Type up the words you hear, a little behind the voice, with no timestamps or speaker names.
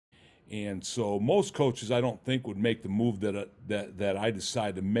And so most coaches, I don't think, would make the move that I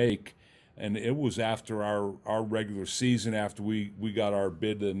decided to make. And it was after our regular season, after we got our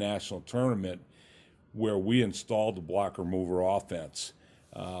bid to the national tournament, where we installed the blocker mover offense.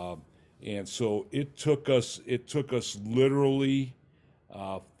 Uh, and so it took us literally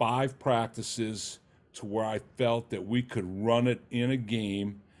 5 practices to where I felt that we could run it in a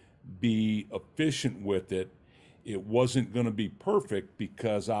game, be efficient with it. It wasn't going to be perfect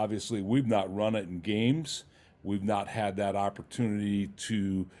because obviously we've not run it in games. We've not had that opportunity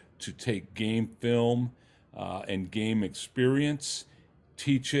to take game film and game experience,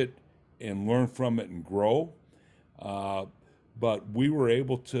 teach it, and learn from it and grow. Uh, but we were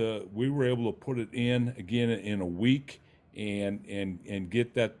able to put it in again in a week and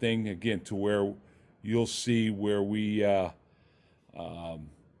get that thing again to where you'll see where we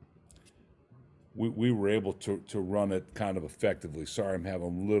were able to run it kind of effectively. Sorry, I'm having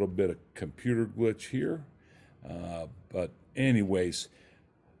a little bit of computer glitch here. But anyways,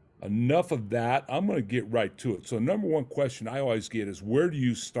 enough of that. I'm going to get right to it. So number one question I always get is where do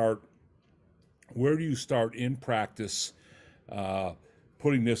you start? Where do you start in practice uh,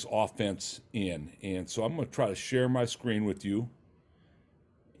 putting this offense in? And so I'm going to try to share my screen with you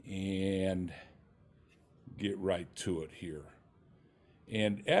and get right to it here.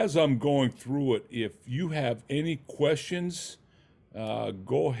 And as I'm going through it, if you have any questions,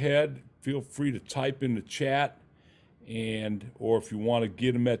 go ahead. Feel free to type in the chat, and or if you want to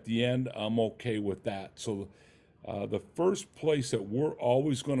get them at the end, I'm okay with that. So the first place that we're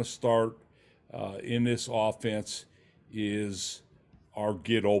always going to start in this offense is our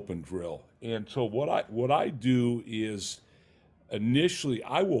get open drill. And so what I do is initially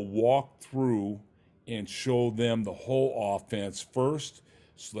I will walk through and show them the whole offense first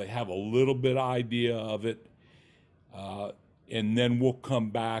so they have a little bit idea of it. Uh, and then we'll come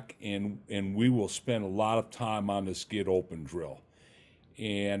back and we will spend a lot of time on this get open drill.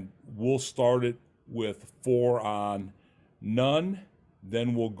 And we'll start it with 4 on none,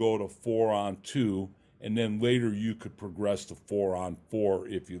 then we'll go to 4 on 2, and then later you could progress to 4 on 4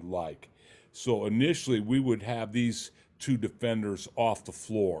 if you'd like. So initially we would have these 2 defenders off the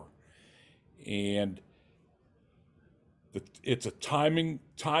floor, and it's a timing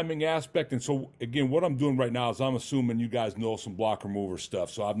aspect. And so again, what I'm doing right now is I'm assuming you guys know some blocker mover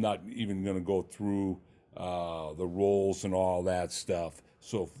stuff, so I'm not even going to go through the roles and all that stuff.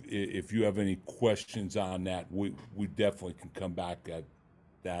 So if you have any questions on that, we definitely can come back at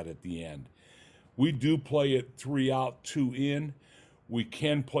that at the end. We do play it 3 out, 2 in. We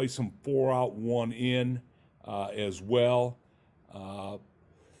can play some 4 out, 1 in as well.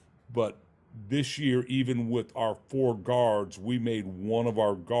 But this year, even with our 4 guards, we made one of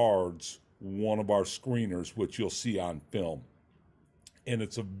our guards one of our screeners, which you'll see on film. And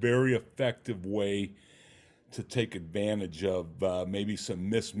it's a very effective way to take advantage of maybe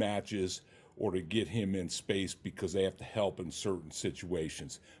some mismatches or to get him in space because they have to help in certain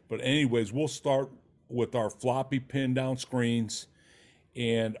situations. But anyways, we'll start with our floppy pin down screens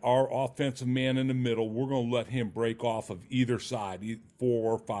and our offensive man in the middle. We're going to let him break off of either side,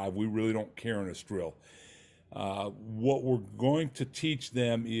 4 or 5. We really don't care in this drill. What we're going to teach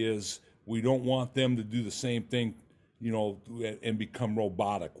them is we don't want them to do the same thing, and become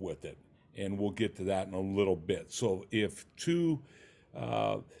robotic with it. And we'll get to that in a little bit. So if 2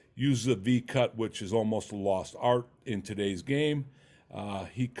 uses a V cut, which is almost a lost art in today's game,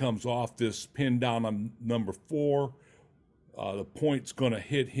 he comes off this pin down on number 4. The point's going to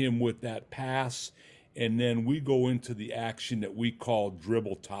hit him with that pass, and then we go into the action that we call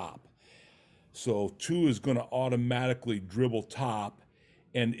dribble top. So 2 is going to automatically dribble top,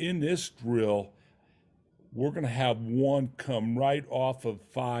 and in this drill, we're going to have 1 come right off of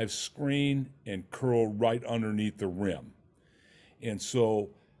 5 screen and curl right underneath the rim. And so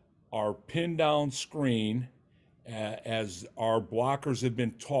our pin down screen, as our blockers have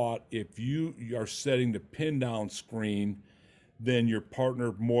been taught, if you are setting the pin down screen, then your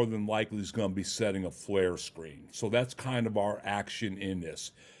partner more than likely is going to be setting a flare screen. So that's kind of our action in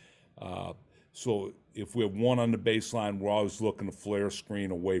this. So if we have 1 on the baseline, we're always looking to flare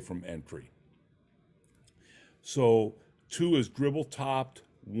screen away from entry. So 2 is dribble topped,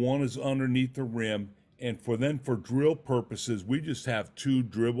 1 is underneath the rim, and for drill purposes, we just have 2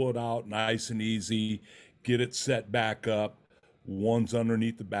 dribble it out nice and easy, get it set back up, 1's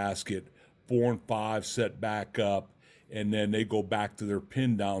underneath the basket, 4 and 5 set back up, and then they go back to their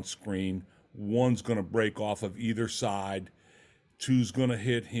pin down screen. 1's going to break off of either side, 2's going to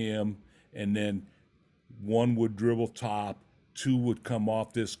hit him, and then 1 would dribble top, 2 would come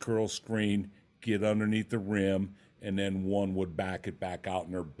off this curl screen, get underneath the rim, and then one would back it back out,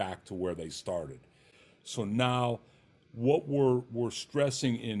 and they're back to where they started. So now, what we're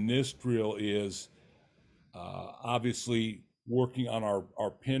stressing in this drill is obviously working on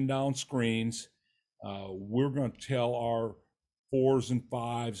our pin down screens. We're going to tell our fours and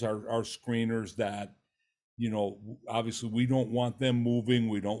fives, our screeners, that, obviously we don't want them moving.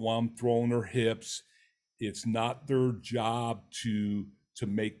 We don't want them throwing their hips. It's not their job to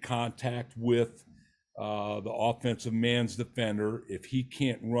make contact with the offensive man's defender. If he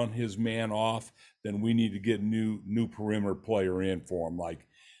can't run his man off, then we need to get a new perimeter player in for him.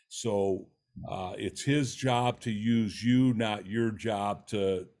 So it's his job to use you, not your job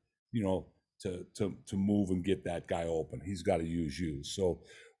to, to move and get that guy open. He's got to use you. So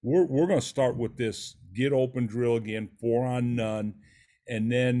we're going to start with this get open drill again, 4 on none,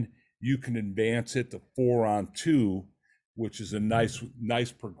 and then you can advance it to 4 on 2, which is a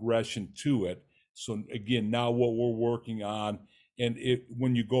nice progression to it. So again, now what we're working on, and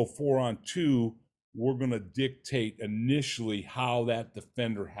when you go 4 on 2, we're going to dictate initially how that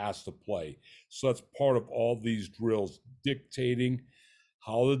defender has to play. So that's part of all these drills, dictating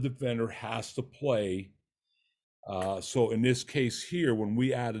how the defender has to play. So in this case here, when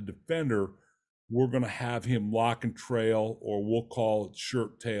we add a defender, we're going to have him lock and trail, or we'll call it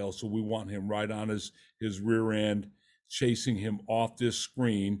shirt tail. So we want him right on his rear end, chasing him off this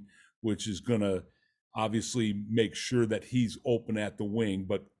screen, which is going to obviously make sure that he's open at the wing,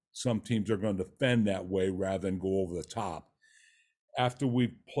 but some teams are going to defend that way rather than go over the top. After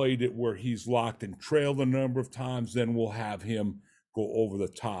we've played it where he's locked and trailed a number of times, then we'll have him go over the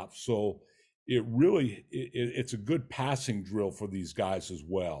top. So it's a good passing drill for these guys as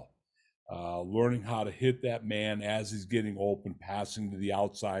well. Learning how to hit that man as he's getting open, passing to the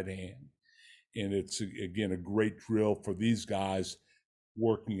outside hand. And it's, again, a great drill for these guys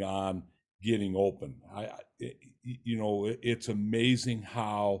working on getting open. It's amazing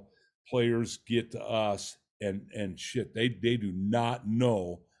how players get to us and shit, they do not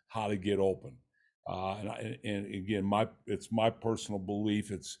know how to get open. And again, it's my personal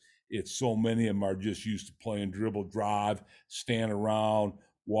belief. It's so many of them are just used to playing dribble drive, stand around,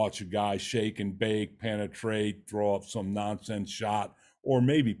 watch a guy shake and bake, penetrate, throw up some nonsense shot, or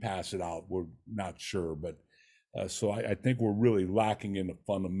maybe pass it out. We're not sure, but so I think we're really lacking in the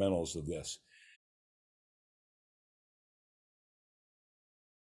fundamentals of this.